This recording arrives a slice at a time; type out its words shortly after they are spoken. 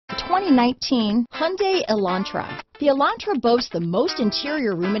2019 Hyundai Elantra. The Elantra boasts the most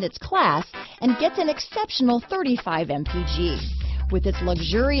interior room in its class and gets an exceptional 35 mpg. With its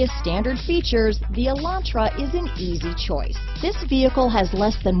luxurious standard features, the Elantra is an easy choice. This vehicle has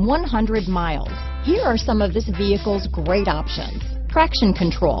less than 100 miles. Here are some of this vehicle's great options: traction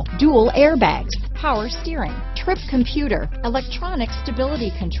control, dual airbags, power steering, trip computer, electronic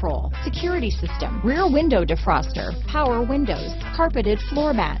stability control, security system, rear window defroster, power windows, carpeted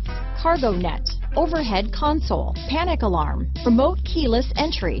floor mats, cargo net, overhead console, panic alarm, remote keyless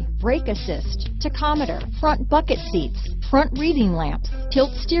entry, brake assist, tachometer, front bucket seats, front reading lamps,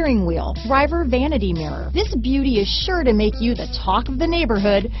 tilt steering wheel, driver vanity mirror. This beauty is sure to make you the talk of the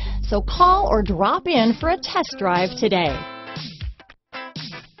neighborhood, so call or drop in for a test drive today.